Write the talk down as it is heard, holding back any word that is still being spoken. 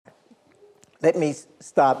Let me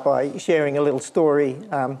start by sharing a little story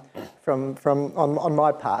on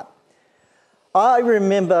my part. I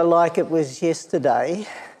remember like it was yesterday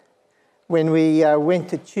when we went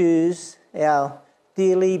to choose our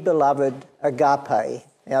dearly beloved Agape,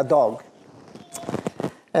 our dog.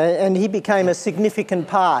 And he became a significant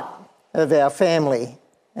part of our family,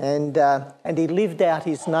 and he lived out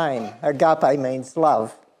his name. Agape means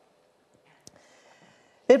love.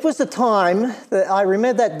 It was a time that I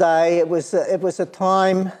remember that day. It was a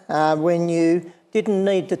time when you didn't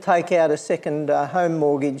need to take out a second home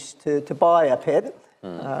mortgage to buy a pet,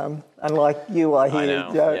 unlike you are here. I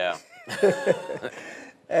know, Joe. Yeah.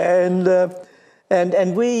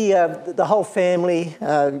 and we, the whole family,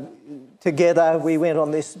 together, we went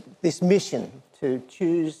on this mission to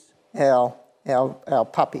choose our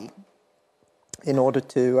puppy in order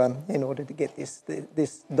to get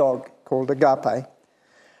this dog called Agape.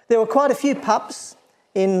 There were quite a few pups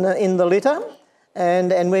in the litter,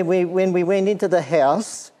 and when we went into the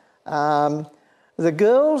house, the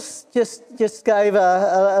girls just gave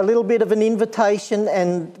a little bit of an invitation,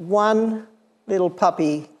 and one little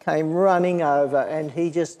puppy came running over, and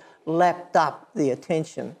he just lapped up the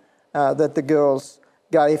attention that the girls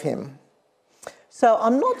gave him. So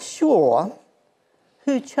I'm not sure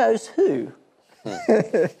who chose who.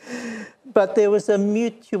 But there was a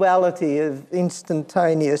mutuality of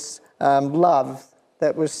instantaneous love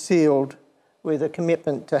that was sealed with a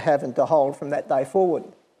commitment to have and to hold from that day forward.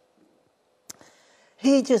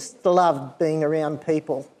 He just loved being around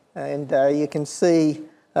people, and you can see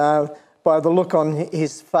by the look on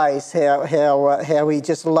his face how he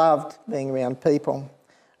just loved being around people.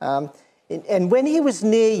 And when he was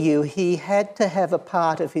near you, he had to have a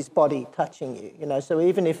part of his body touching you. You know, so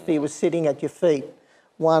even if he was sitting at your feet,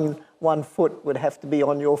 one foot would have to be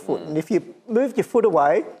on your foot, and if you moved your foot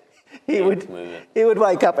away, he would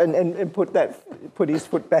wake up and put his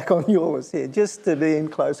foot back on yours here, just to be in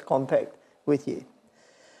close contact with you.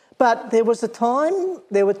 But there were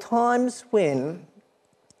times when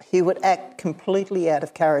he would act completely out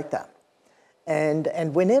of character,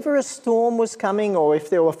 and whenever a storm was coming, or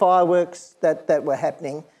if there were fireworks that were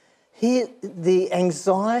happening, the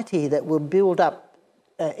anxiety that would build up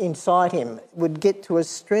inside him would get to a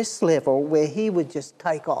stress level where he would just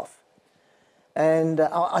take off. And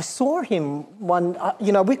I saw him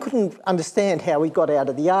we couldn't understand how he got out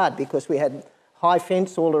of the yard because we had high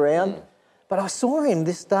fence all around. But I saw him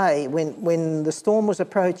this day when the storm was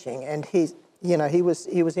approaching, and he was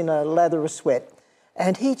in a lather of sweat,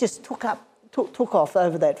 and he just took off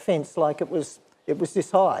over that fence like it was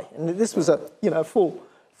this high, and this was a full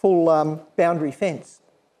boundary fence.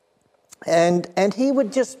 And he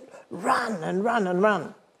would just run and run and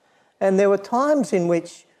run. And there were times in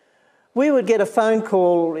which we would get a phone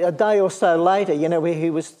call a day or so later, where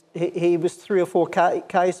he was 3 or 4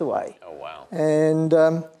 k's away. Oh, wow. And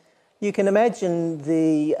you can imagine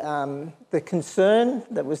the concern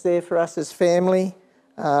that was there for us as family,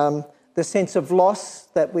 the sense of loss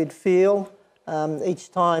that we'd feel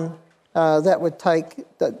each time that would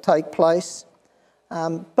take place.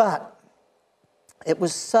 But it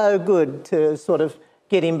was so good to sort of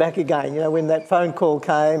get him back again, when that phone call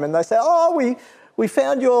came and they said, "Oh, we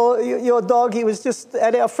found your dog. He was just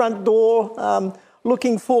at our front door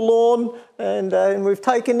looking forlorn, and we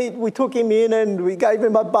took him in and we gave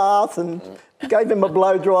him a bath and gave him a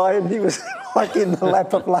blow dry, and he was like in the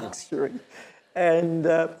lap of luxury." And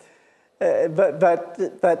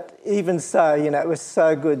but even so, it was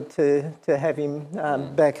so good to have him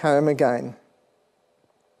back home again.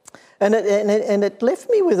 And it left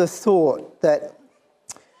me with a thought that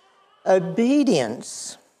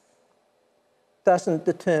obedience doesn't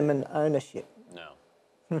determine ownership.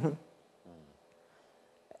 No.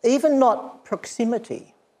 Even not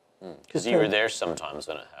proximity. Because you were there sometimes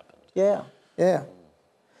when it happened. Yeah.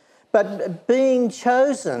 But being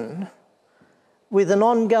chosen with an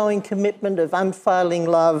ongoing commitment of unfailing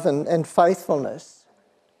love and faithfulness,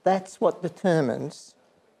 that's what determines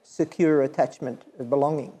secure attachment of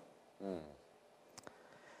belonging.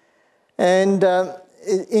 And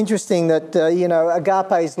interesting that,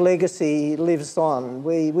 Agape's legacy lives on.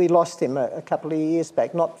 We lost him a couple of years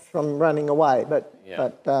back, not from running away, but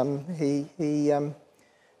he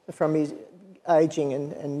from his ageing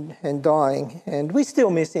and dying. And we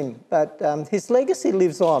still miss him, but his legacy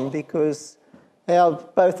lives on because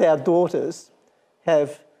both our daughters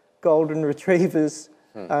have golden retrievers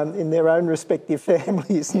in their own respective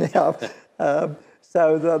families now.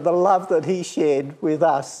 So the love that he shared with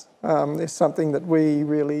us is something that we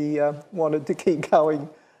really wanted to keep going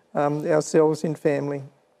ourselves in family.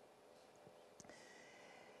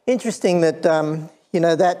 Interesting that,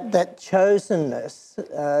 that chosenness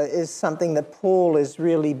is something that Paul is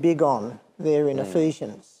really big on there in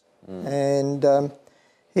Ephesians. And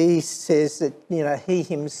he says that, he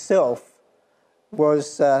himself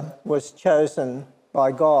was chosen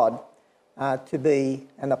by God to be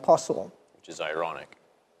an apostle. Which is ironic.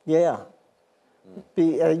 Yeah.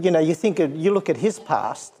 You look at his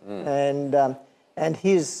past and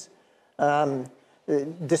his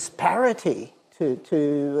disparity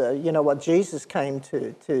to what Jesus came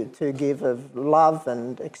to give of love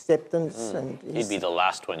and acceptance. And he'd be the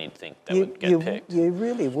last one you'd think that would get picked. You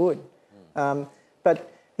really would. But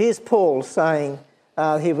here's Paul saying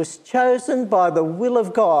he was chosen by the will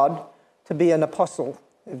of God to be an apostle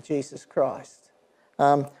of Jesus Christ.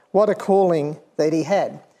 What a calling that he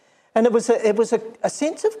had. And it was a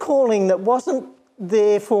sense of calling that wasn't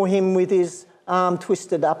there for him with his arm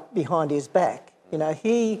twisted up behind his back.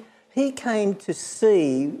 He came to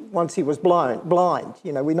see once he was blind.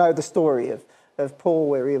 We know the story of Paul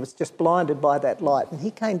where he was just blinded by that light. And he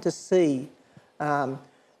came to see the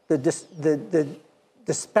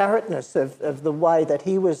disparateness of the way that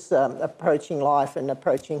he was approaching life and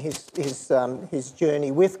approaching his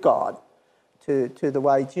journey with God to the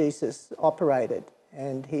way Jesus operated.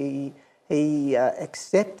 And he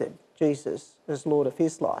accepted Jesus as Lord of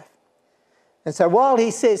his life. And so while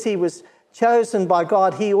he says he was chosen by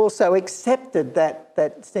God, he also accepted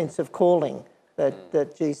that sense of calling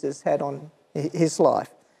that Jesus had on his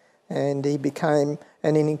life. And he became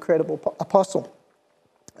an incredible apostle.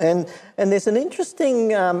 And there's an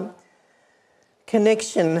interesting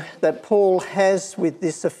connection that Paul has with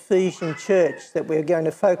this Ephesian church that we're going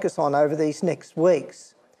to focus on over these next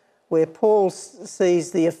weeks, where Paul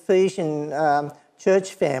sees the Ephesian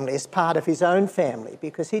church family as part of his own family,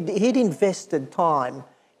 because he'd invested time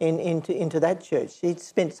into that church. He'd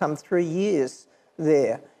spent some 3 years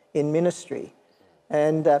there in ministry.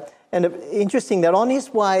 And interesting that on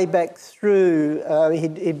his way back through,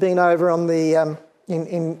 he'd been over on the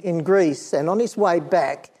in Greece, and on his way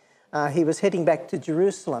back, he was heading back to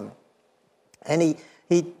Jerusalem. And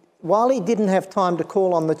while he didn't have time to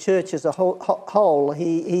call on the church as a whole,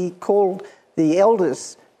 he called the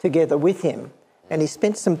elders together with him, and he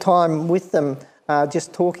spent some time with them,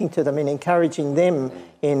 just talking to them and encouraging them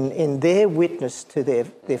in their witness to their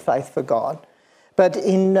faith for God. But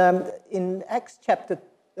in Acts chapter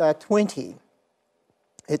 20,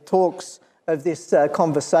 it talks of this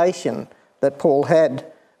conversation that Paul had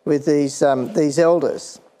with these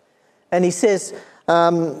elders. And he says,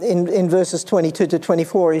 in verses 22 to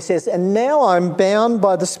 24, he says, "And now I'm bound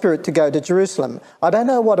by the Spirit to go to Jerusalem. I don't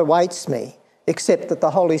know what awaits me, except that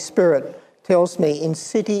the Holy Spirit tells me in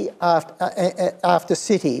city after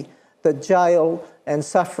city that jail and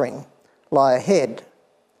suffering lie ahead.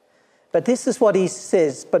 But this is what he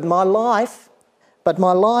says, but my life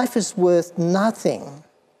is worth nothing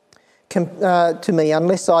to me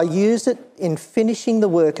unless I use it in finishing the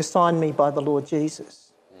work assigned me by the Lord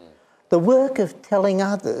Jesus. The work of telling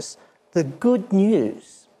others the good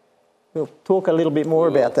news." We'll talk a little bit more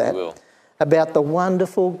about that. About the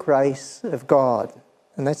wonderful grace of God.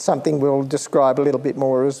 And that's something we'll describe a little bit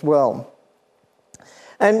more as well.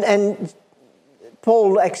 And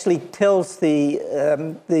Paul actually tells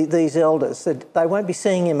these elders that they won't be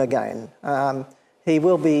seeing him again. He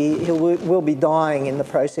will be dying in the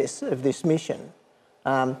process of this mission,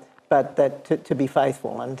 but that to be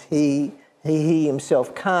faithful, and he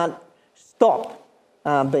himself can't stop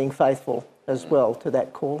being faithful as well to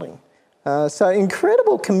that calling. So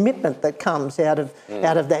incredible commitment that comes out of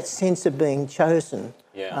that sense of being chosen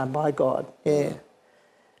by God. Yeah,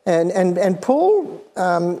 and Paul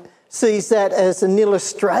sees that as an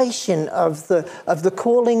illustration of the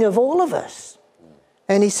calling of all of us.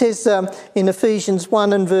 And he says in Ephesians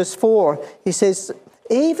 1 and verse 4, he says,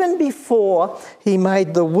 "Even before he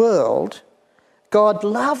made the world, God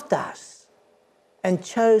loved us and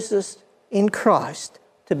chose us in Christ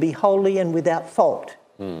to be holy and without fault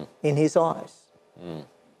in his eyes."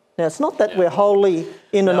 Now, it's not that we're holy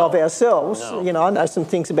in and of ourselves. No. I know some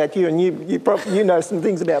things about you, and you know some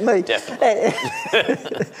things about me. Definitely.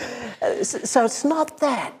 So it's not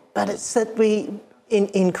that, but it's that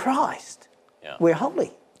in Christ, we're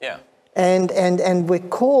holy. Yeah. And we're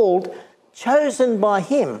called, chosen by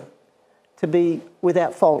him to be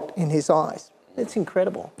without fault in his eyes. It's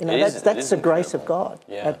incredible. That's the grace of God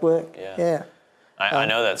at work. Yeah. I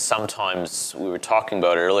know that sometimes, we were talking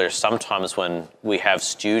about it earlier, sometimes when we have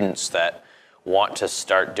students that want to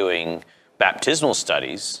start doing baptismal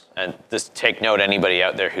studies, and take note, anybody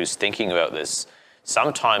out there who's thinking about this,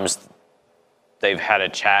 sometimes they've had a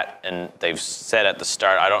chat and they've said at the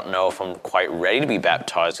start, I don't know if I'm quite ready to be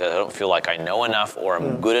baptized because I don't feel like I know enough or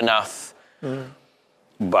I'm good enough.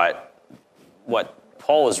 But what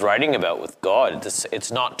Paul was writing about with God,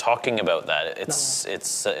 it's not talking about that.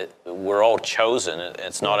 We're all chosen.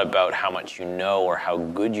 It's not about how much you know or how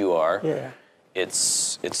good you are. Yeah.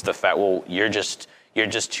 It's the fact, well, you're just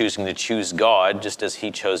choosing to choose God just as he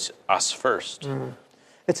chose us first.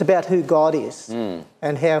 It's about who God is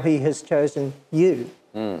and how he has chosen you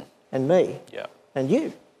and me and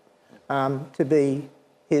you to be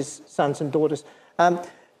his sons and daughters.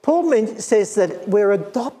 Paul says that we're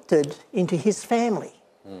adopted into his family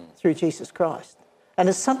through Jesus Christ. And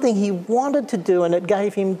it's something he wanted to do, and it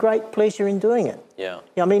gave him great pleasure in doing it. Yeah.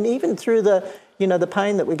 I mean, even through the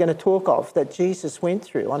pain that we're going to talk of that Jesus went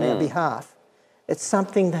through on our behalf, it's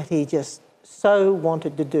something that he just so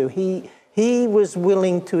wanted to do. He was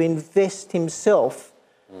willing to invest himself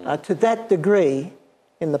to that degree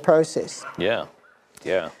in the process. Yeah.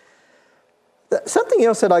 Yeah. Something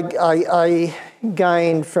else that I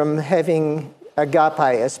gained from having Agape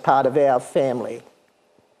as part of our family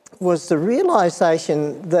was the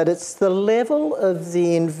realisation that it's the level of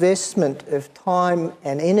the investment of time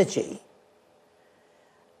and energy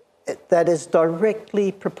that is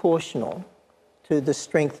directly proportional to the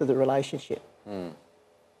strength of the relationship.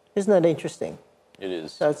 Isn't that interesting? It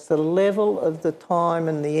is. So it's the level of the time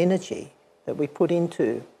and the energy that we put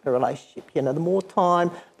into a relationship. The more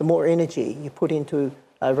time, the more energy you put into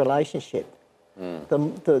a relationship,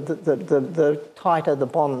 the tighter the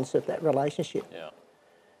bonds of that relationship. Yeah.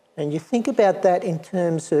 And you think about that in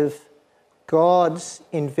terms of God's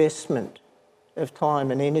investment of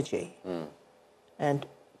time and energy, and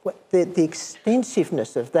the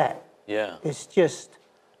extensiveness of that is just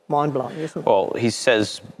mind-blowing, isn't it? Well, he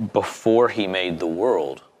says before he made the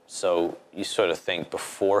world. So you sort of think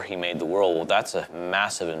before he made the world, well, that's a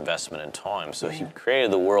massive investment in time. So he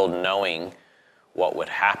created the world knowing what would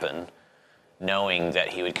happen, knowing that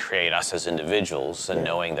he would create us as individuals, and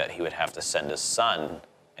knowing that he would have to send his son,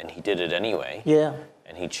 and he did it anyway. Yeah.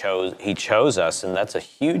 And he chose us, and that's a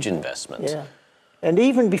huge investment. Yeah. And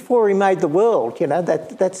even before he made the world,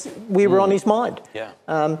 we were on his mind. Yeah.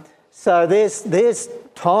 So there's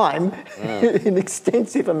time, an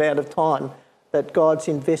extensive amount of time that God's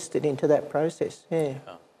invested into that process. Yeah.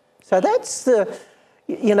 So that's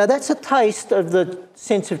that's a taste of the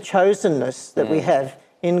sense of chosenness that we have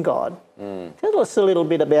in God. Tell us a little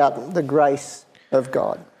bit about the grace of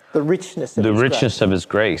God, the richness of His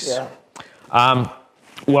grace. Yeah.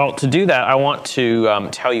 Well, to do that, I want to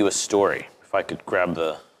tell you a story. If I could grab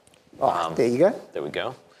the... there you go. There we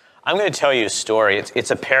go. I'm going to tell you a story.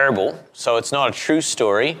 It's a parable, so it's not a true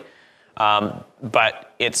story,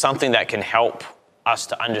 but it's something that can help us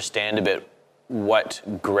to understand a bit what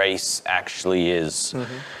grace actually is.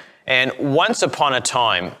 And once upon a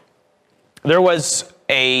time, there was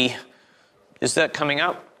a... Is that coming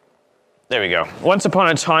up? There we go. Once upon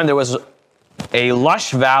a time, there was a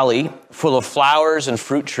lush valley full of flowers and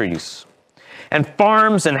fruit trees. And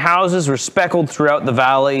farms and houses were speckled throughout the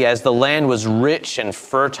valley as the land was rich and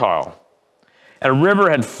fertile. And a river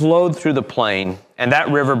had flowed through the plain, and that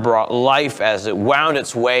river brought life as it wound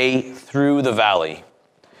its way through the valley.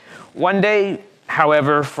 One day,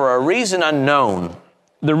 however, for a reason unknown,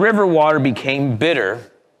 the river water became bitter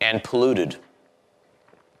and polluted.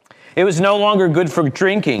 It was no longer good for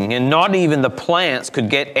drinking, and not even the plants could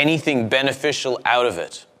get anything beneficial out of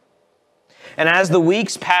it. And as the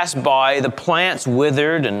weeks passed by, the plants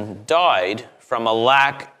withered and died from a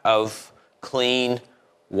lack of clean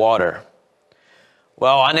water.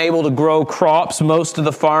 Well, unable to grow crops, most of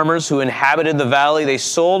the farmers who inhabited the valley, they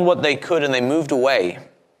sold what they could and they moved away.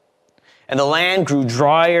 And the land grew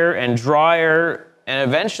drier and drier, and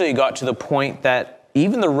eventually got to the point that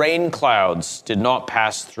even the rain clouds did not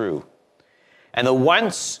pass through. And the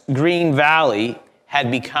once green valley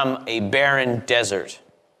had become a barren desert.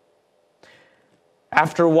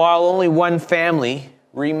 After a while, only one family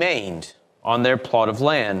remained on their plot of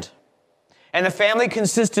land. And the family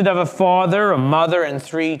consisted of a father, a mother, and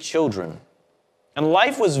 3 children. And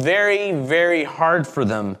life was very, very hard for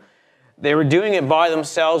them. They were doing it by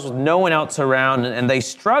themselves with no one else around, and they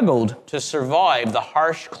struggled to survive the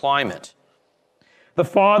harsh climate. The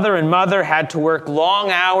father and mother had to work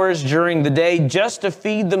long hours during the day just to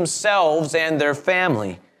feed themselves and their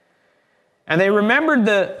family. And they remembered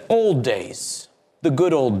the old days, the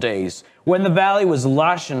good old days, when the valley was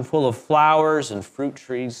lush and full of flowers and fruit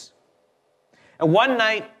trees. And one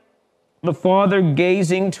night, the father,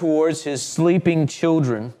 gazing towards his sleeping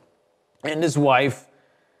children and his wife,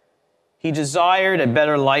 he desired a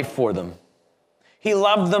better life for them. He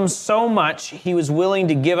loved them so much, he was willing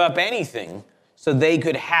to give up anything so they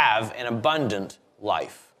could have an abundant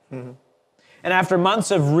life. Mm-hmm. And after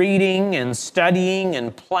months of reading and studying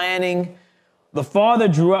and planning, the Father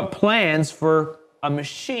drew up plans for a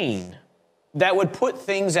machine that would put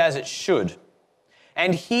things as it should.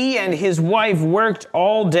 And he and his wife worked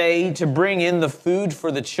all day to bring in the food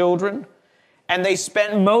for the children, and they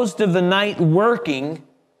spent most of the night working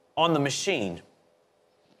on the machine.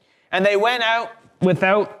 And they went out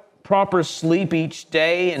without proper sleep each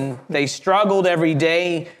day, and they struggled every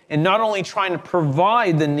day in not only trying to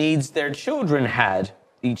provide the needs their children had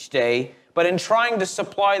each day, but in trying to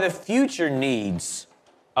supply the future needs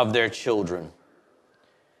of their children.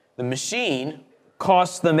 The machine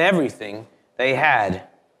cost them everything they had: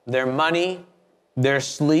 their money, their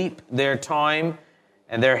sleep, their time,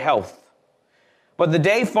 and their health. But the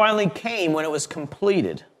day finally came when it was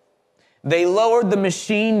completed. They lowered the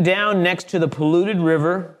machine down next to the polluted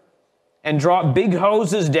river and dropped big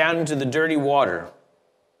hoses down into the dirty water.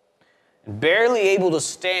 And barely able to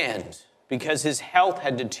stand because his health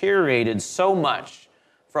had deteriorated so much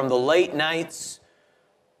from the late nights,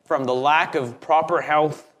 from the lack of proper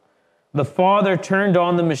health, the Father turned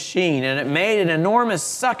on the machine and it made an enormous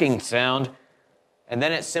sucking sound, and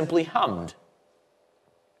then it simply hummed.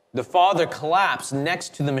 The Father collapsed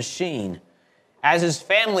next to the machine as his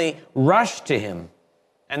family rushed to him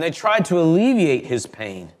and they tried to alleviate his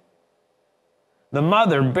pain. The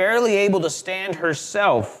mother, barely able to stand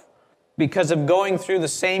herself because of going through the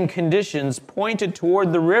same conditions, pointed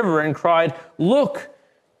toward the river and cried, "Look,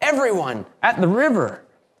 everyone at the river."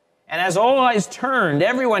 And as all eyes turned,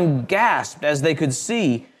 everyone gasped as they could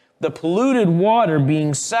see the polluted water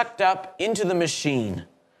being sucked up into the machine,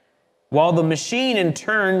 while the machine in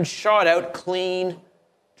turn shot out clean,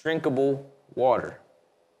 drinkable water.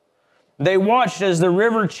 They watched as the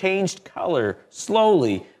river changed color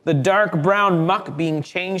slowly, the dark brown muck being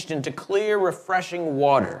changed into clear, refreshing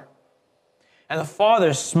water. And the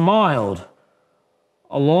Father smiled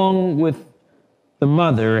along with the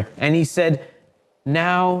mother, and he said,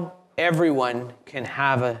 "Now everyone can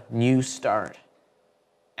have a new start."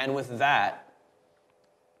 And with that,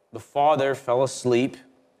 the Father fell asleep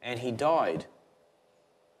and he died.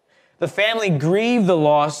 The family grieved the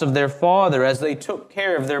loss of their father as they took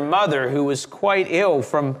care of their mother, who was quite ill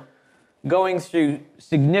from going through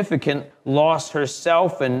significant loss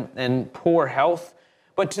herself and poor health.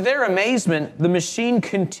 But to their amazement, the machine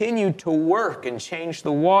continued to work and change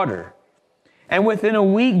the water. And within a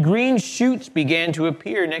week, green shoots began to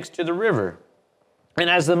appear next to the river. And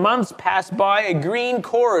as the months passed by, a green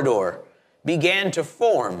corridor began to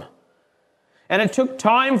form. And it took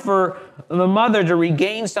time for the mother to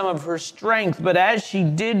regain some of her strength, but as she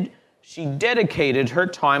did, she dedicated her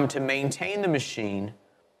time to maintain the machine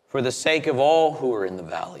for the sake of all who were in the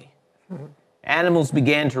valley. Mm-hmm. Animals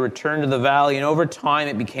began to return to the valley, and over time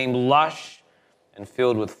it became lush and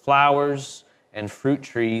filled with flowers and fruit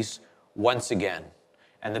trees once again.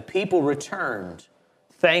 And the people returned,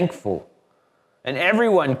 thankful, and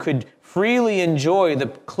everyone could freely enjoy the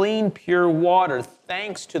clean, pure water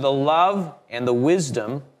thanks to the love and the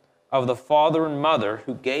wisdom of the father and mother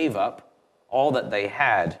who gave up all that they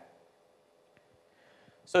had.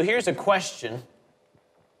 So here's a question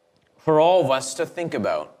for all of us to think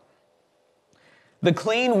about. The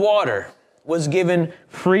clean water was given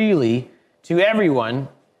freely to everyone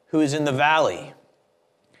who is in the valley.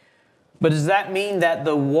 But does that mean that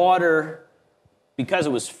the water, because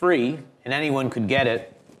it was free and anyone could get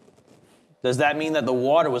it, does that mean that the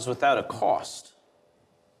water was without a cost?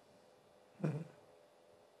 And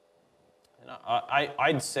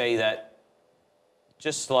I'd say that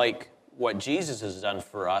just like what Jesus has done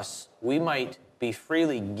for us, we might be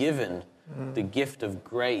freely given the gift of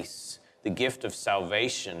grace, the gift of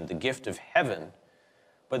salvation, the gift of heaven.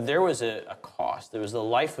 But there was a cost. There was the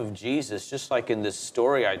life of Jesus. Just like in this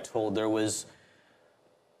story I told, there was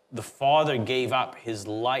the father gave up his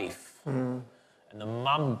life, and the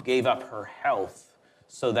mom gave up her health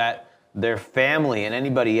so that their family and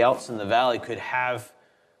anybody else in the valley could have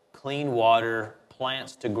clean water,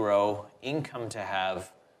 plants to grow, income to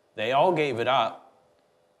have. They all gave it up.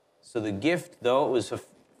 So the gift, though it was a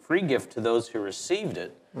free gift to those who received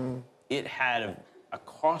it, it had a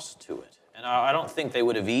cost to it. And I don't think they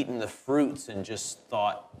would have eaten the fruits and just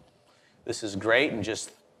thought, this is great, and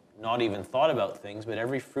just not even thought about things. But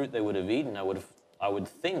every fruit they would have eaten, I would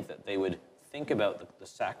think that they would think about the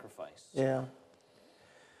sacrifice. Yeah.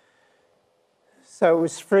 So it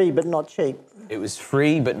was free but not cheap. It was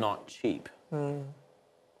free but not cheap.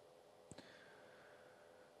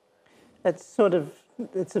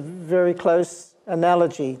 It's a very close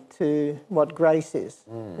analogy to what grace is,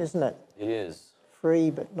 isn't it? It is. Free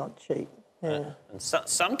but not cheap. Yeah. And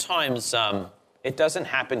sometimes it doesn't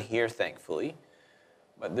happen here, thankfully,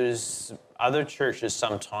 but there's other churches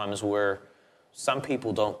sometimes where some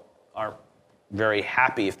people aren't very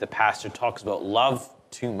happy if the pastor talks about love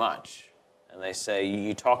too much. And they say,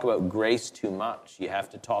 you talk about grace too much. You have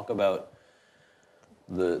to talk about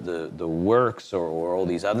the works or all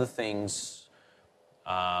these other things.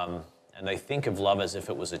 And they think of love as if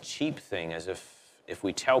it was a cheap thing, as if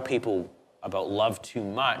we tell people about love too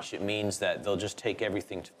much, it means that they'll just take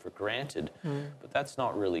everything for granted. But that's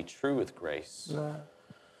not really true with grace. No.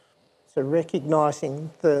 So recognising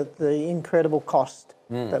the incredible cost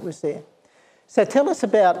that was there. So tell us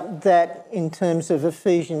about that in terms of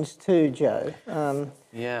Ephesians 2, Joe.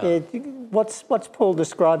 What's Paul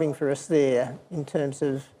describing for us there in terms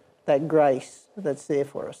of that grace that's there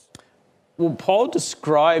for us? Well, Paul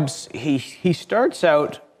describes, he starts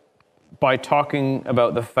out by talking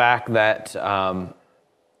about the fact that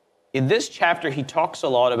in this chapter he talks a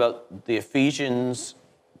lot about the Ephesians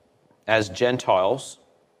as Gentiles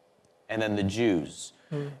and then the Jews.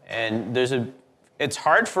 And it's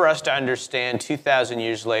hard for us to understand 2,000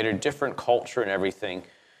 years later, different culture and everything,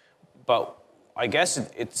 but I guess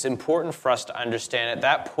it's important for us to understand at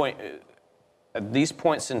that point, at these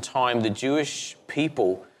points in time, the Jewish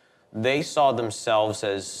people, they saw themselves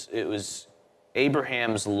as it was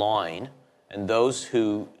Abraham's line, and those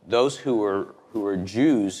who were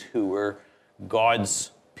Jews, who were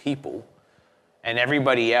God's people, and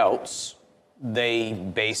everybody else, they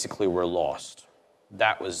basically were lost.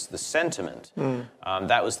 That was the sentiment.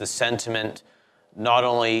 That was the sentiment not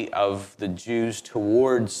only of the Jews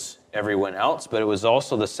towards everyone else, but it was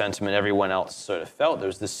also the sentiment everyone else sort of felt. There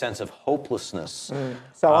was this sense of hopelessness.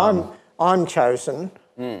 So I'm chosen,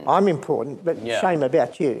 I'm important, but shame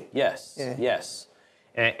about you. Yes, yes.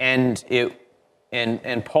 And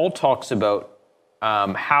Paul talks about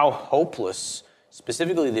how hopeless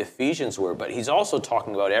specifically the Ephesians were, but he's also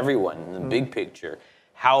talking about everyone in the big picture,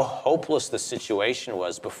 how hopeless the situation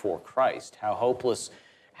was before Christ, how hopeless,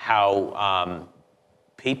 how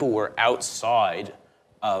people were outside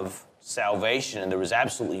of salvation and there was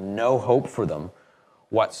absolutely no hope for them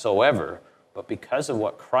whatsoever. But because of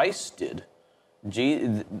what Christ did,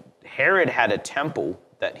 Herod had a temple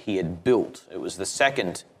that he had built. It was the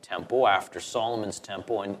second temple after Solomon's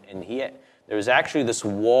temple, and there was actually this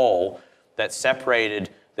wall that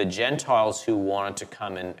separated the Gentiles who wanted to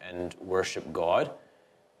come in and worship God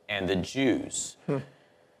and the Jews.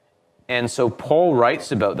 And so Paul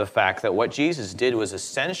writes about the fact that what Jesus did was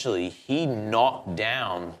essentially he knocked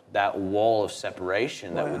down that wall of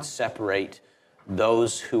separation that would separate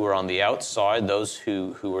those who were on the outside, those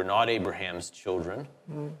who were not Abraham's children,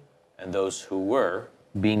 and those who were,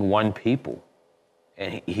 being one people.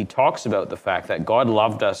 And he talks about the fact that God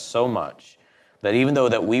loved us so much that even though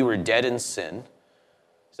that we were dead in sin,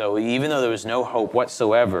 so even though there was no hope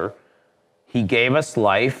whatsoever, he gave us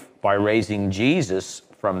life by raising Jesus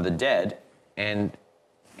from the dead. And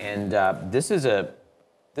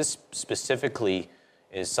this specifically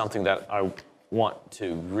is something that I want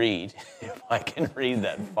to read, if I can read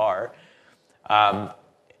that far.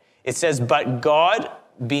 It says, "But God,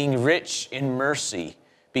 being rich in mercy,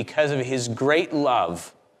 because of his great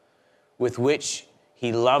love with which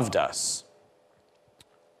he loved us,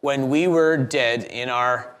 when we were dead in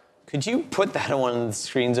our..." Could you put that on one of the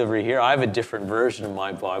screens over here? I have a different version of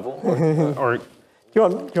my Bible. Or Do you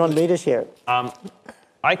want me to share it?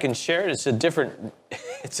 I can share it. It's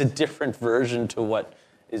a different version to what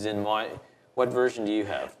is in my... What version do you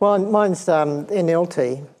have? Well, mine's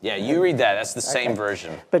NLT. Yeah, you read that. That's the same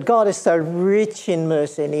version. But God is so rich in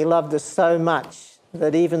mercy and he loved us so much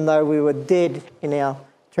that even though we were dead in our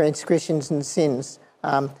transgressions and sins,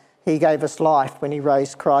 he gave us life when he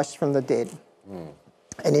raised Christ from the dead.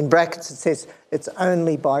 And in brackets it says, it's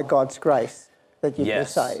only by God's grace that you've been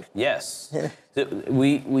saved. Yes. Yeah.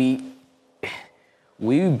 We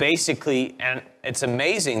basically, and it's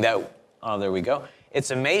amazing that, there we go.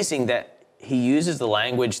 It's amazing that he uses the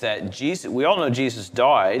language that Jesus, we all know Jesus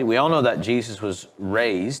died. We all know that Jesus was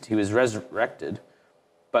raised. He was resurrected.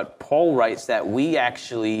 But Paul writes that we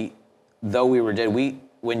actually, though we were dead,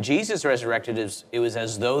 when Jesus resurrected, it was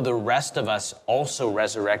as though the rest of us also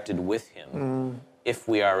resurrected with him. If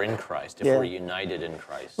we are in Christ, if we're united in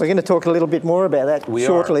Christ. We're going to talk a little bit more about that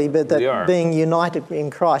shortly, but that being united in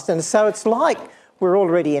Christ. And so it's like we're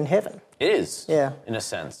already in heaven. It is, in a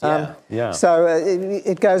sense, yeah. So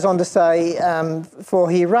it goes on to say,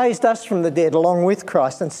 for he raised us from the dead along with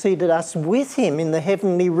Christ and seated us with him in the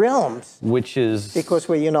heavenly realms. Which is... Because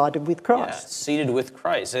we're united with Christ. Yeah, seated with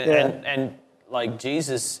Christ. And like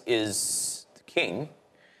Jesus is the king,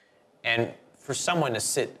 and for someone to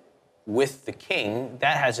sit with the king,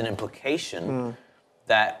 that has an implication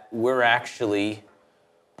that we're actually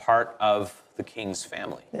part of the king's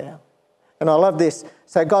family. Yeah. And I love this.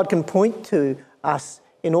 So God can point to us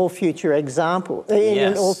in all future examples,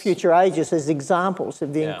 in all future ages as examples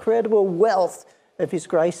of the incredible wealth of his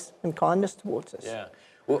grace and kindness towards us. Yeah.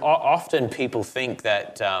 Well, often people think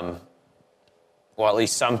that, well, at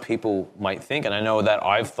least some people might think, and I know that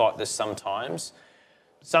I've thought this sometimes.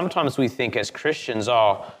 Sometimes we think as Christians,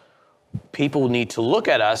 people need to look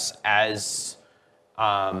at us as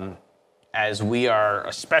we are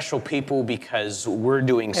a special people because we're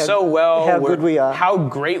doing so well. How good we are. How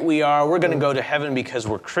great we are. We're going to go to heaven because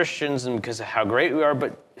we're Christians and because of how great we are.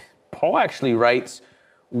 But Paul actually writes,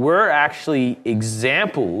 we're actually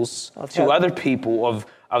examples to other people of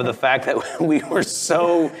the fact that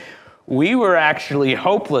we were actually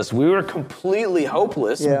hopeless. We were completely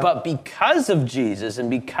hopeless, but because of Jesus and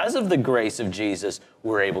because of the grace of Jesus,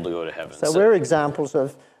 we're able to go to heaven. So we're examples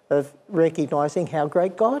of recognising how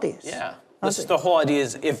great God is. Yeah. This is the whole idea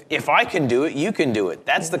is if I can do it, you can do it.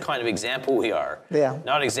 That's the kind of example we are. Yeah.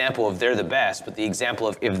 Not example of they're the best, but the example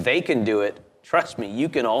of if they can do it, trust me, you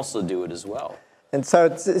can also do it as well. And so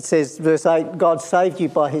it says, verse 8, God saved you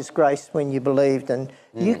by his grace when you believed, and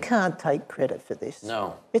you can't take credit for this.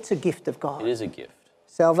 No. It's a gift of God. It is a gift.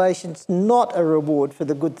 Salvation's not a reward for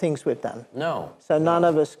the good things we've done. No. So none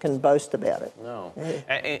of us can boast about it. No.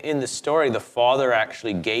 Yeah. In the story, the father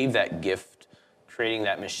actually gave that gift, creating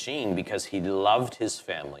that machine, because he loved his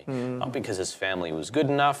family. Not because his family was good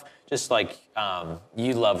enough, just like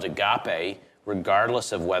you loved Agape,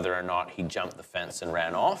 regardless of whether or not he jumped the fence and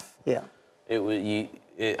ran off. Yeah. It was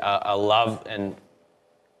a love, and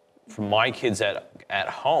for my kids at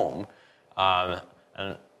home,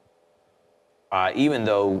 and even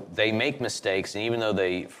though they make mistakes, and even though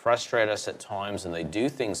they frustrate us at times, and they do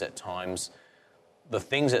things at times, the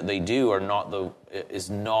things that they do is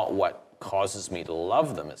not what causes me to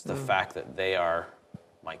love them. It's the fact that they are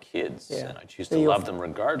my kids, and I choose to love them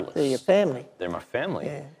regardless. They're your family. They're my family.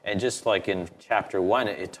 Yeah. And just like in chapter 1,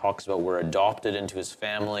 it talks about we're adopted into his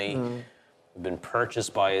family. We've been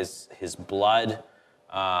purchased by his blood.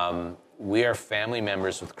 We are family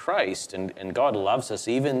members with Christ, and God loves us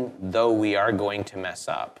even though we are going to mess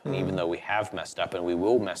up, and even though we have messed up, and we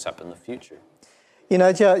will mess up in the future. You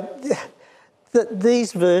know, Joe,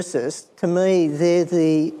 these verses, to me, they're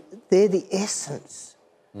the essence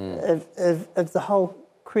of the whole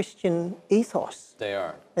Christian ethos. They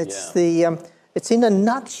are. It's it's in a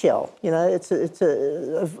nutshell. You know, it's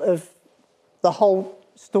of the whole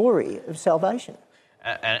story of salvation.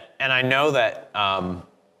 And I know that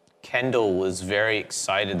Kendall was very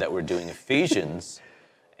excited that we're doing Ephesians,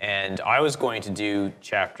 and I was going to do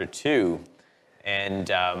chapter 2, and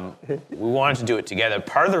we wanted to do it together.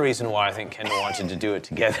 Part of the reason why I think Kendall wanted to do it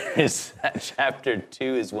together is that chapter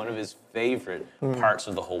 2 is one of his favorite parts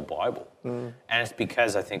of the whole Bible. And it's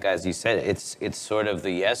because I think, as you said, it's sort of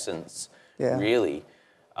the essence, really,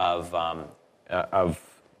 of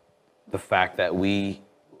the fact that we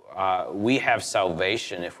have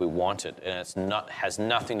salvation if we want it, and has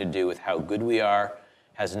nothing to do with how good we are,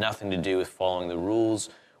 has nothing to do with following the rules.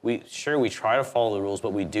 We try to follow the rules,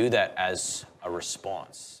 but we do that as a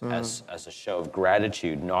response, as a show of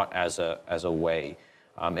gratitude, not as a way.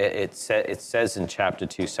 It says in chapter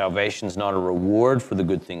 2, salvation is not a reward for the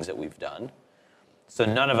good things that we've done, so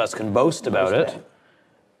none of us can boast about it.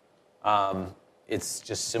 It's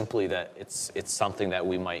just simply that it's something that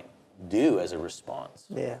we might do as a response.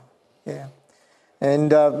 Yeah.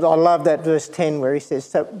 And I love that verse 10 where he says,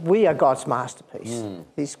 so we are God's masterpiece.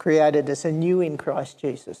 He's created us anew in Christ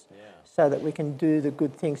Jesus so that we can do the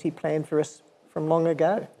good things he planned for us from long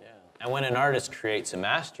ago. Yeah. And when an artist creates a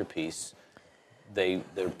masterpiece, they're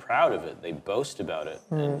proud of it. They boast about it.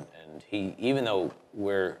 And he, even though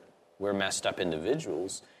we're messed up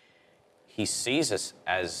individuals, he sees us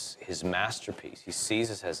as his masterpiece. He sees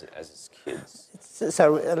us as his kids.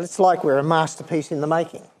 So it's like we're a masterpiece in the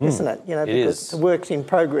making, isn't it? You know, because the work's in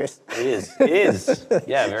progress. It is.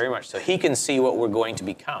 Yeah, very much so. He can see what we're going to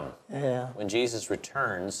become. Yeah. When Jesus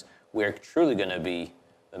returns, we're truly going to be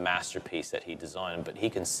the masterpiece that he designed, but he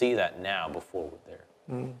can see that now before we're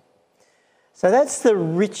there. So that's the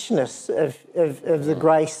richness of the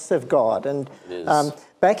grace of God. And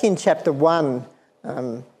back in chapter 1,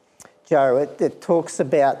 Joe, it talks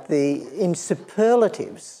about in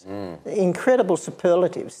superlatives, incredible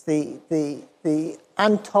superlatives, the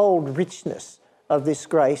untold richness of this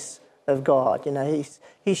grace of God. You know,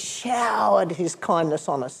 He showered his kindness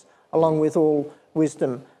on us, along with all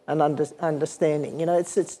wisdom and understanding. You know,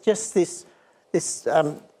 it's just this this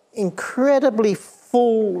incredibly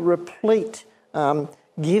full, replete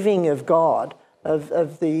giving of God,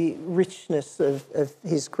 of the richness of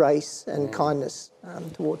his grace and kindness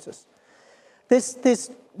towards us. There's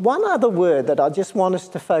one other word that I just want us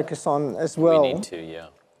to focus on as well. We need to, yeah.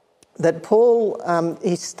 That Paul,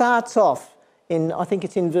 he starts off I think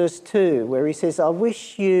it's in verse 2, where he says, I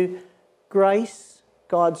wish you grace,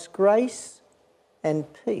 God's grace and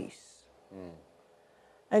peace.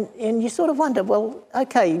 And you sort of wonder, well,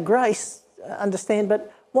 okay, grace, understand,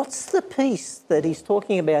 but what's the peace that he's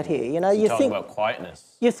talking about here? You know, He's talking about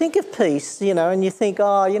quietness. You think of peace, you know, and you think,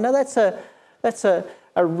 that's a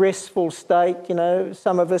restful state. You know,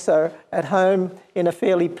 some of us are at home in a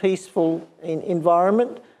fairly peaceful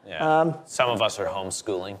environment. Yeah. Some of us are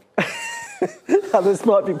homeschooling. Others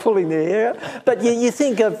might be pulling their hair. But you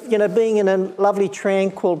think of, you know, being in a lovely,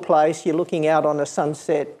 tranquil place, you're looking out on a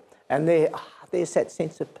sunset, and there's that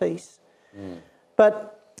sense of peace.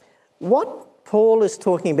 But what Paul is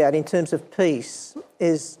talking about in terms of peace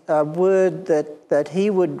is a word that he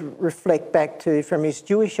would reflect back to from his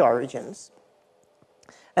Jewish origins,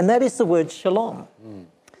 and that is the word shalom.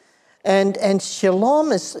 And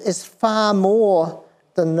shalom is far more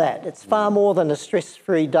than that. It's far more than a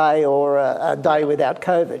stress-free day or a day without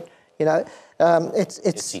COVID. You know, it's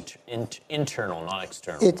internal, not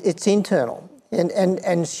external. It's internal,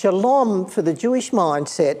 and shalom for the Jewish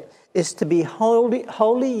mindset is to be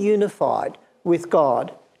wholly unified with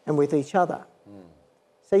God and with each other.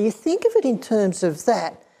 So you think of it in terms of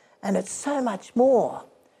that, and it's so much more.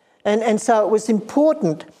 And so it was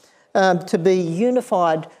important to be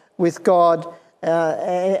unified with God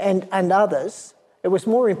and others. It was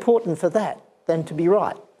more important for that than to be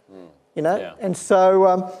right, you know. Yeah. And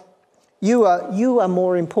so you are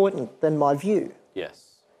more important than my view.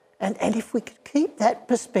 Yes. And if we could keep that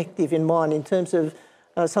perspective in mind in terms of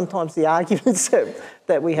sometimes the arguments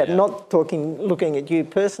that we had, not looking at you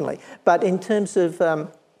personally, but in terms of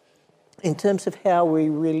how we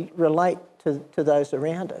relate to those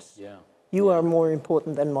around us. Yeah. You are more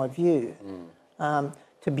important than my view.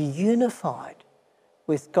 To be unified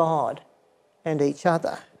with God and each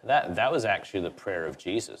other. That was actually the prayer of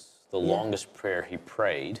Jesus. The longest prayer he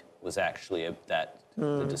prayed was actually that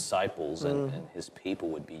the disciples and his people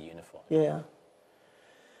would be unified. Yeah.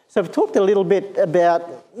 So we've talked a little bit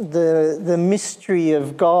about the mystery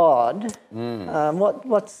of God.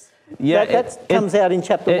 That comes out in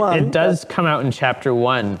chapter 1. It does come out in chapter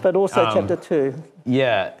 1. But also chapter 2.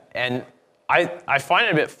 Yeah, and I find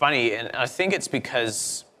it a bit funny, and I think it's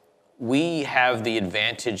because we have the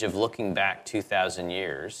advantage of looking back 2,000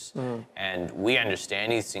 years, and we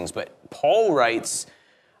understand these things. But Paul writes,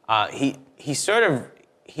 he's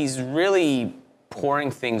really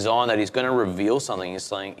pouring things on that he's going to reveal something.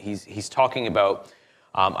 He's talking about,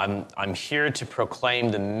 I'm here to proclaim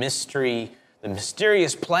the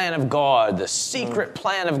mysterious plan of God, the secret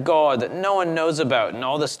plan of God that no one knows about, and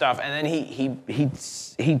all this stuff. And then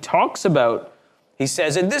he talks about, he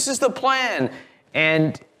says, and this is the plan,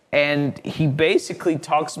 and he basically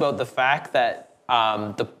talks about the fact that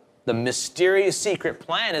the mysterious secret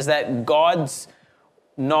plan is that God's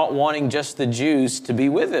not wanting just the Jews to be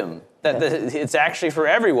with him, that it's actually for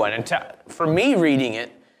everyone. And for me reading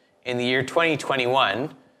it in the year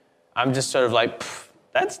 2021, I'm just sort of like,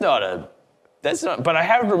 that's not, but I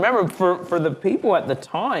have to remember for the people at the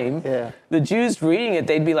time, the Jews reading it,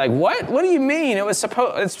 they'd be like, what? What do you mean? It's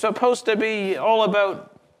supposed to be all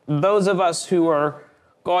about those of us who are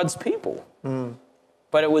God's people.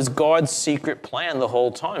 But it was God's secret plan the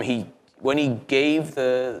whole time. When he gave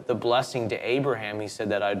the blessing to Abraham, he said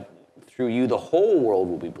that through you the whole world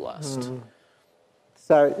will be blessed.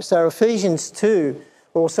 So Ephesians 2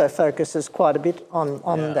 also focuses quite a bit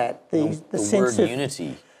on that. The sense word of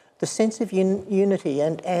unity. The sense of unity,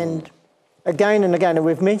 and again and again, and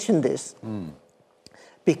we've mentioned this,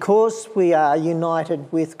 because we are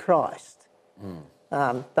united with Christ, you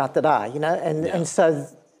know, and so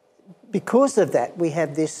because of that, we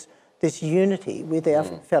have this unity with our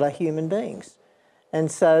fellow human beings.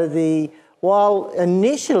 And so while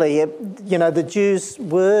initially, you know, the Jews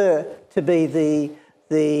were to be the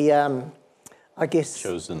I guess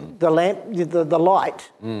chosen, the lamp, the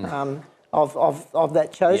light of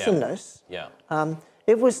that chosenness.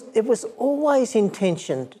 It was always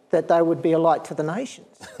intentioned that they would be a light to the nations.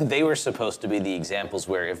 They were supposed to be the examples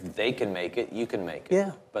where if they can make it, you can make it.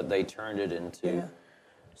 Yeah. But they turned it into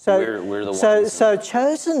So we're the ones. So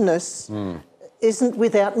chosenness isn't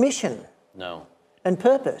without mission. No. And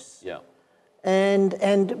purpose. Yeah. And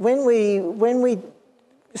when we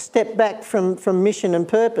step back from mission and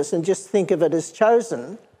purpose and just think of it as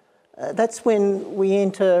chosen, that's when we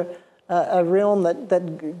enter a realm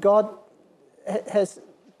that God has,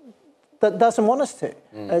 that doesn't want us to.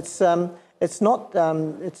 It's not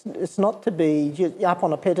to be up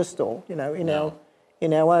on a pedestal, in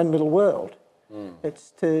our own little world.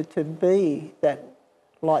 It's to be that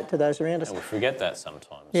light to those around us. And we forget that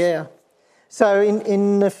sometimes. Yeah. So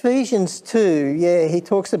in Ephesians 2, he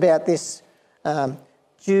talks about this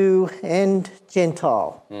Jew and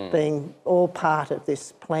Gentile being all part of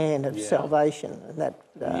this plan of salvation. And that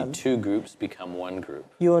Two groups become one group.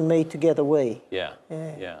 you and me together, we. Yeah.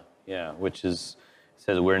 Which is, it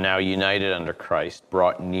says we're now united under Christ,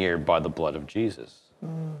 brought near by the blood of Jesus.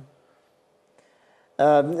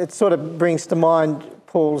 It sort of brings to mind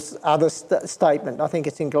Paul's other statement. I think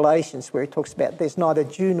it's in Galatians where he talks about there's neither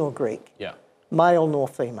Jew nor Greek, male nor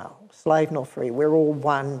female, slave nor free. We're all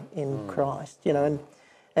one in Christ,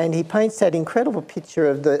 and he paints that incredible picture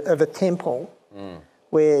of a temple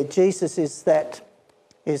where Jesus is the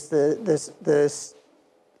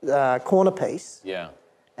corner piece,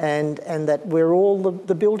 and that we're all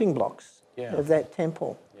the building blocks of that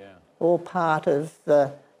temple, all part of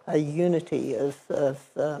a unity of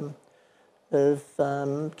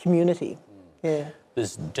community.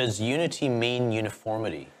 Does unity mean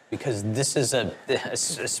uniformity? Because this is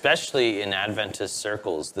especially in Adventist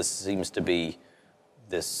circles, this seems to be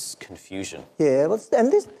this confusion. Yeah,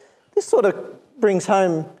 and this sort of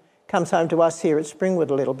comes home to us here at Springwood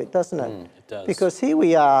a little bit, doesn't it? It does. Because here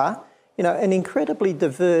we are, an incredibly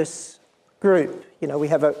diverse group. We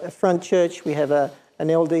have a front church, we have an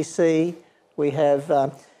LDC, we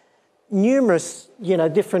have numerous,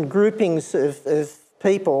 different groupings of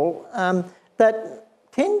people that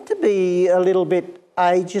tend to be a little bit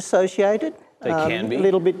age associated. They can be. A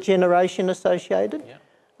little bit generation associated.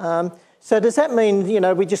 So does that mean,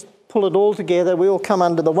 we just pull it all together, we all come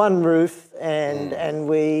under the one roof and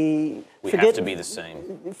we forget, have to be the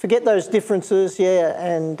same. Forget those differences,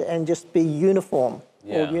 and just be uniform,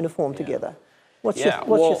 all uniform together. What's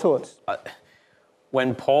your thoughts?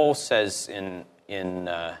 When Paul says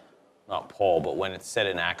not Paul, but when it's said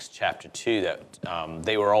in Acts chapter 2 that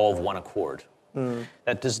they were all of one accord,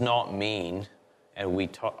 that does not mean, and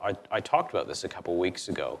I talked about this a couple weeks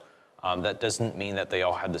ago, that doesn't mean that they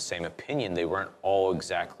all had the same opinion. They weren't all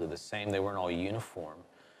exactly the same. They weren't all uniform.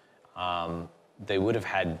 They would have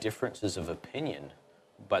had differences of opinion,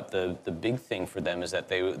 but the big thing for them is that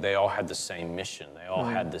they all had the same mission. They all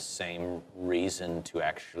had the same reason to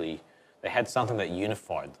they had something that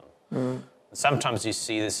unified them. Sometimes you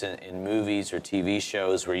see this in movies or TV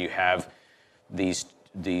shows where you have these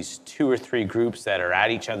two or three groups that are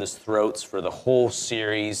at each other's throats for the whole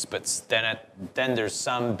series, but then there's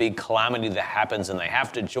some big calamity that happens and they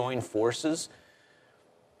have to join forces.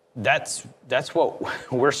 That's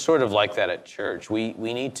what we're sort of like that at church. We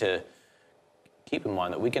need to keep in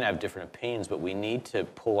mind that we can have different opinions, but we need to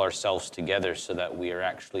pull ourselves together so that we are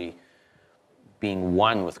actually being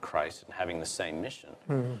one with Christ and having the same mission.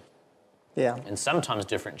 Yeah. And sometimes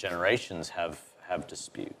different generations have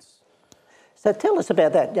disputes. So tell us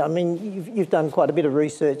about that. I mean, you've done quite a bit of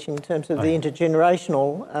research in terms of the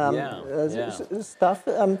intergenerational stuff.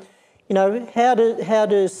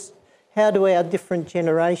 How do our different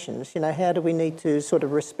generations? How do we need to sort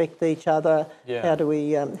of respect each other? Yeah. How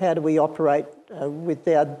do we operate with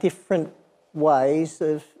our different ways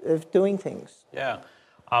of doing things? Yeah,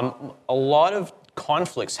 a lot of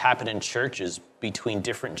conflicts happen in churches between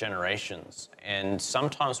different generations, and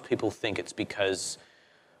sometimes people think it's because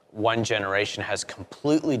one generation has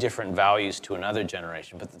completely different values to another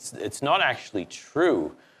generation, but it's not actually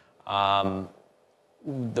true. The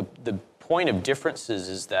point of differences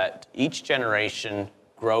is that each generation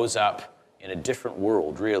grows up in a different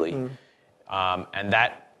world, really, and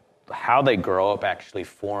that how they grow up actually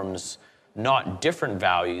forms not different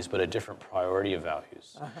values, but a different priority of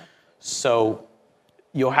values. So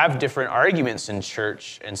you'll have different arguments in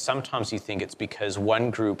church, and sometimes you think it's because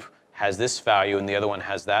one group has this value and the other one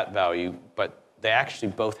has that value, but they actually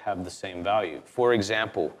both have the same value. For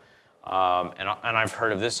example, and I've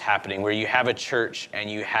heard of this happening, where you have a church and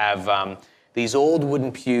you have these old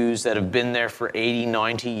wooden pews that have been there for 80,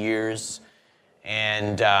 90 years,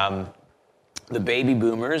 and the baby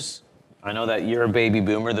boomers, I know that you're a baby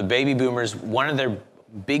boomer, the baby boomers, one of their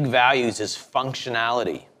big values is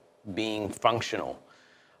functionality, being functional,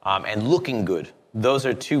 and looking good. Those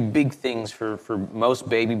are two big things for most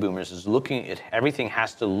baby boomers, is everything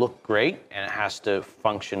has to look great and it has to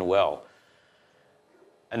function well.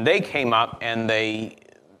 And they came up and they,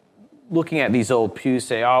 looking at these old pews,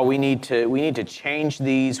 say, oh, we need to change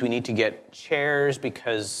these, we need to get chairs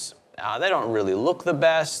because they don't really look the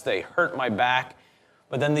best, they hurt my back.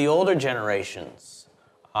 But then the older generations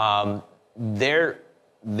one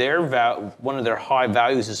of their high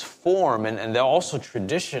values is form, and they're also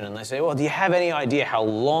tradition. And they say, well, do you have any idea how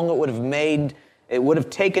long it would have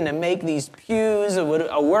taken to make these pews?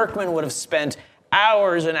 A workman would have spent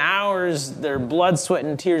hours and hours, their blood, sweat,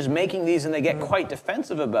 and tears making these, and they get quite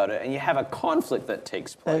defensive about it. And you have a conflict that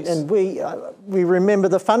takes place. And we remember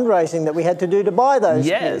the fundraising that we had to do to buy those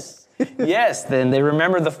pews. Yes. Then they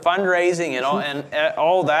remember the fundraising and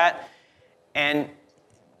all that. And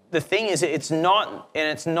the thing is, it's not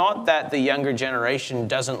that the younger generation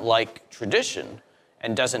doesn't like tradition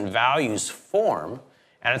and doesn't value form,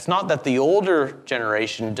 and it's not that the older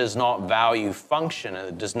generation does not value function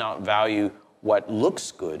and does not value what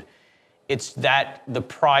looks good. It's that the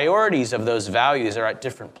priorities of those values are at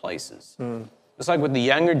different places. It's like with the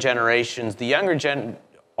younger generations.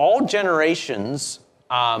 All generations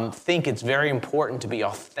think it's very important to be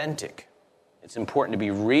authentic. It's important to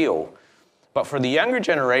be real. But for the younger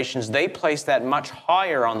generations, they place that much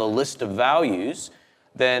higher on the list of values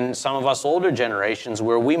than some of us older generations,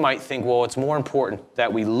 where we might think, well, it's more important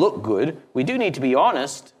that we look good. We do need to be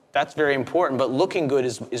honest. That's very important, but looking good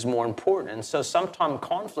is more important. And so sometimes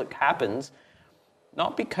conflict happens,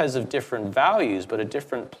 not because of different values, but a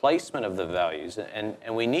different placement of the values. And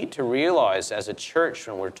we need to realize as a church,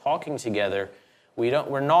 when we're talking together,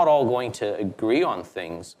 we're not all going to agree on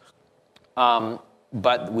things.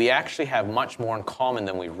 But we actually have much more in common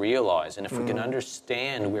than we realize. And if we can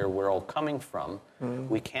understand where we're all coming from,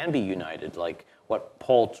 we can be united, like what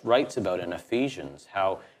Paul writes about in Ephesians,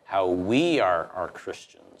 how we are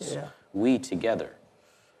Christians, we together,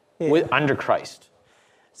 under Christ.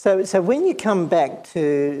 So when you come back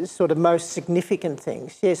to sort of most significant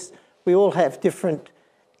things, yes, we all have different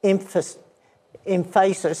emphases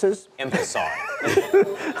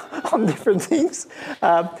on different things.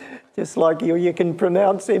 Just like you can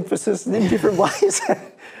pronounce emphasis in different ways.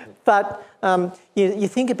 But you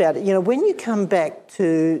think about it, when you come back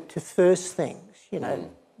to first things,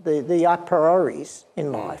 the a prioris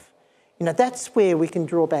in life, that's where we can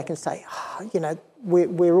draw back and say,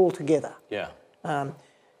 we're all together. Yeah.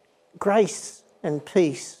 Grace and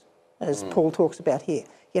peace, as Paul talks about here,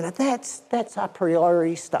 that's a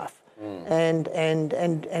priori stuff. And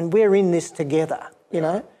we're in this together,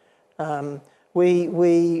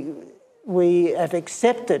 We have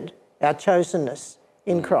accepted our chosenness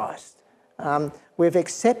in Christ. We've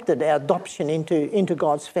accepted our adoption into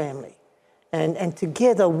God's family. And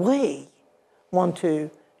together we want to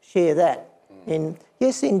share that in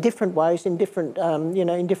different ways, in different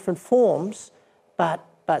in different forms, but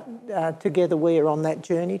together we are on that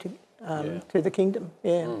journey to the kingdom.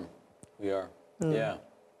 Yeah. We are. Yeah.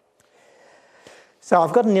 So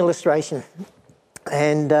I've got an illustration.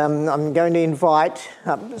 And I'm going to invite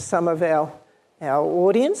some of our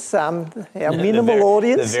audience, our minimal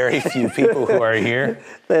audience. The very few people who are here.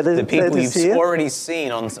 The people you've already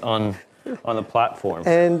seen on the platform.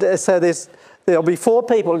 And so there'll be 4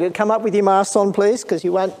 people. You'll come up with your masks on, please, because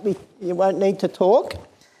you won't need to talk.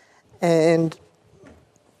 And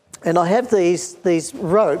I have these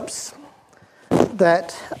ropes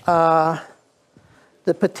that are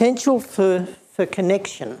the potential for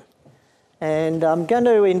connection. And I'm going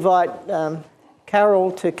to invite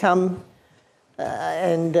Carol to come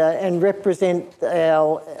and represent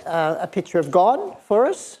a picture of God for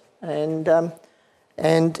us. And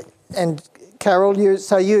Carol,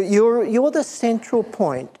 you're the central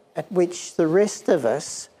point at which the rest of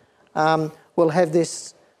us will have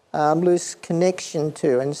this loose connection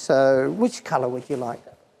to. And so, which colour would you like?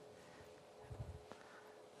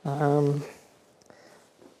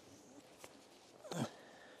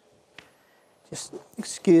 Just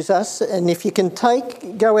excuse us, and if you can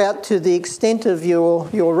go out to the extent of your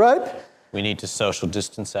rope. We need to social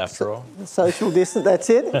distance after all. Social distance, that's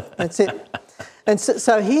it. That's it. And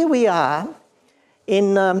so here we are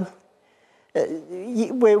in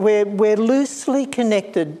we're loosely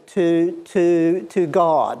connected to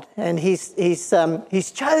God, and He's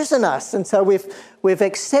chosen us, and so we've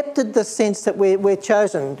accepted the sense that we're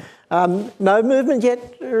chosen. No movement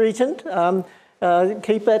yet, Regent.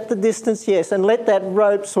 Keep at the distance, yes, and let that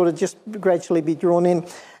rope sort of just gradually be drawn in.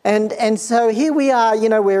 And so here we are,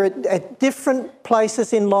 we're at different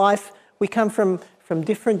places in life. We come from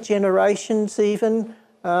different generations even,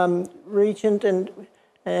 Regent and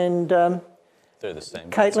they're the same.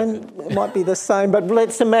 Caitlin might be the same, but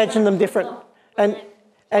let's imagine them different. And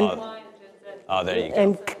there you go.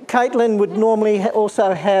 And Caitlin would normally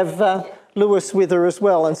also have Lewis with her as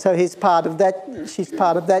well, and so he's part of that. She's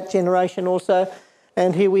part of that generation also.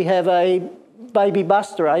 And here we have a baby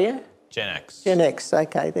Buster, are you? Gen X. Gen X.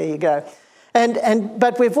 Okay, there you go.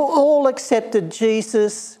 But we've all accepted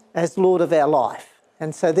Jesus as Lord of our life.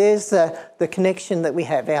 And so there's the connection that we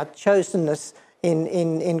have, our chosenness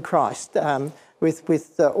in Christ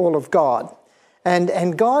with all of God.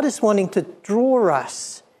 And God is wanting to draw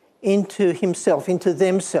us into himself, into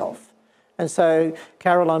themselves. And so,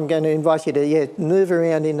 Carol, I'm going to invite you to move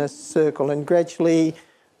around in a circle and gradually,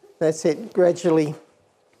 that's it, gradually.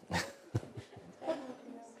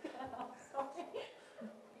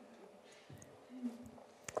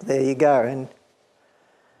 There you go.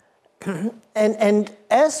 And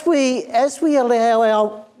as we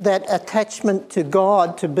allow that attachment to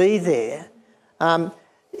God to be there,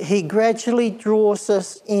 he gradually draws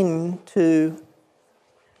us into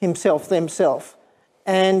himself, themselves.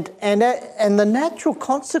 And the natural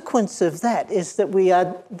consequence of that is that we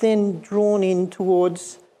are then drawn in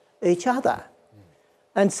towards each other.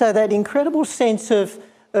 And so that incredible sense of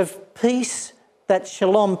peace, that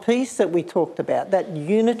shalom peace that we talked about, that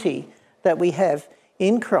unity that we have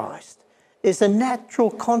in Christ, is a natural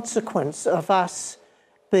consequence of us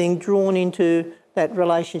being drawn into that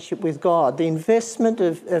relationship with God. The investment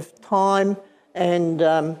of time and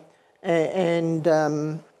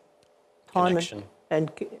Connection.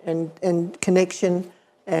 and connection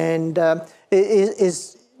and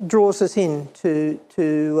draws us in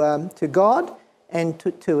to God and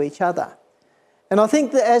to each other. And I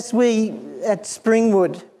think that as we at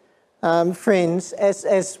Springwood, friends,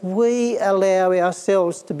 as we allow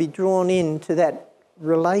ourselves to be drawn into that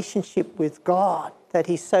relationship with God that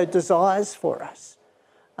he so desires for us,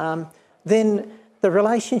 then the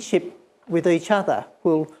relationship with each other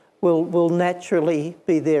will naturally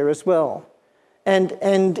be there as well. And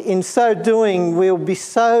in so doing, we'll be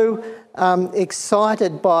so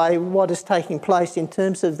excited by what is taking place in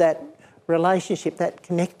terms of that relationship, that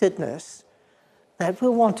connectedness, that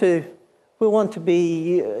we'll want to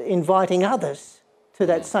be inviting others to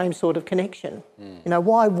that same sort of connection. You know,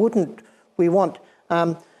 why wouldn't we want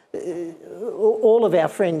all of our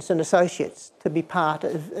friends and associates to be part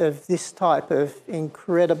of this type of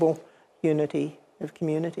incredible unity of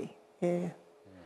community? Yeah.